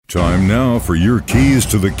Time now for your keys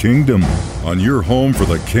to the kingdom on your home for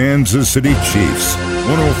the Kansas City Chiefs.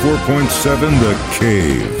 104.7 The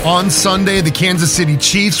Cave. On Sunday, the Kansas City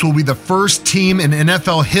Chiefs will be the first team in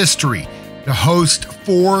NFL history to host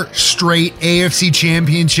 4 straight AFC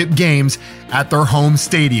Championship games at their home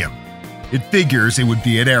stadium. It figures it would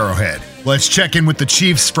be at Arrowhead. Let's check in with the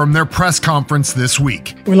Chiefs from their press conference this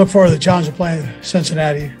week. We look forward to the challenge of playing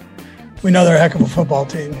Cincinnati. We know they're a heck of a football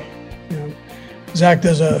team. Zach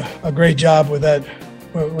does a great job with that,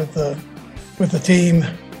 with the team.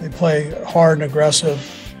 They play hard and aggressive.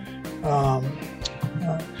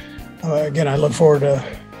 Again, I look forward to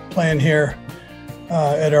playing here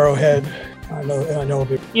at Arrowhead. I know it'll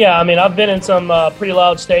be. Yeah, I mean, I've been in some pretty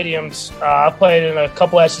loud stadiums. I've played in a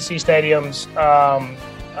couple SEC stadiums.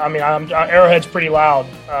 Arrowhead's pretty loud.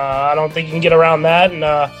 I don't think you can get around that, and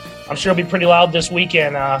I'm sure it'll be pretty loud this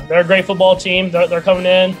weekend. They're a great football team. They're coming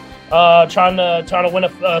in. Trying to win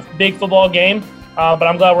a big football game, but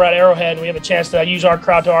I'm glad we're at Arrowhead and we have a chance to use our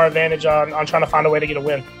crowd to our advantage on trying to find a way to get a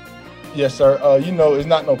win. Yes, sir. It's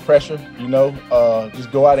not no pressure.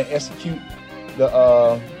 Just go out and execute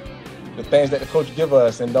the things that the coach give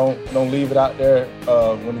us, and don't leave it out there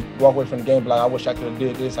when you walk away from the game. Like, I wish I could have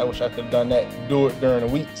did this. I wish I could have done that. Do it during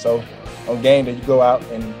the week. So on game day, you go out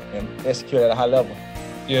and execute at a high level.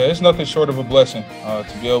 Yeah, it's nothing short of a blessing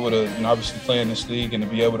to be able to, obviously play in this league and to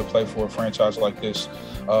be able to play for a franchise like this.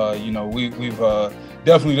 We've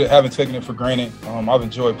definitely haven't taken it for granted. I've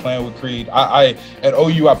enjoyed playing with Creed. I at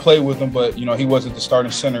OU I played with him, but he wasn't the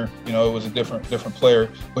starting center. It was a different player,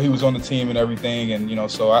 but he was on the team and everything, and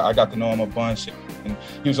so I got to know him a bunch. And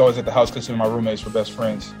he was always at the house because him and my roommates were best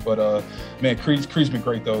friends. But man, Creed's been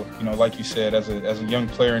great though. Like you said, as a young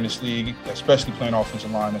player in this league, especially playing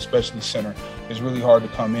offensive line, especially center, it's really hard to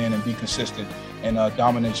come in and be consistent and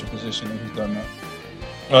dominate your position, and he's done that.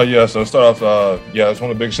 So to start off, it's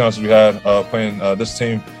one of the biggest challenges we had playing this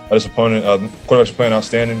team, this opponent. The quarterbacks are playing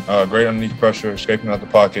outstanding, great underneath pressure, escaping out the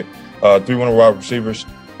pocket. 3 wide receivers,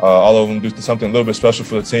 all of them do something a little bit special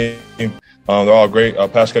for the team. They're all great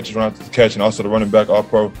pass catchers around the catch, and also the running back,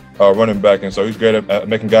 all-pro running back. And so he's great at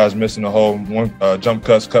making guys miss in the hole, jump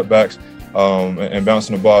cuts, cutbacks, and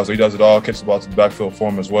bouncing the ball. So he does it all, catches the ball to the backfield for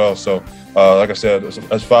him as well. So, like I said,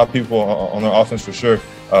 that's 5 people on their offense for sure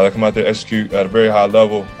that come out there execute at a very high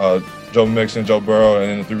level. Joe Mixon, Joe Burrow,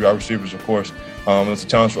 and then the 3 wide receivers, of course. It's a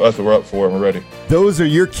challenge for us, but we're up for it and we're ready. Those are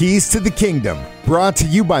your keys to the kingdom. Brought to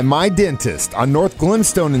you by My Dentist on North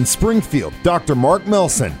Glenstone in Springfield. Dr. Mark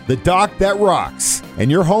Melson, the doc that rocks. And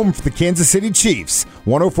your home for the Kansas City Chiefs,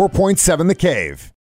 104.7 The Cave.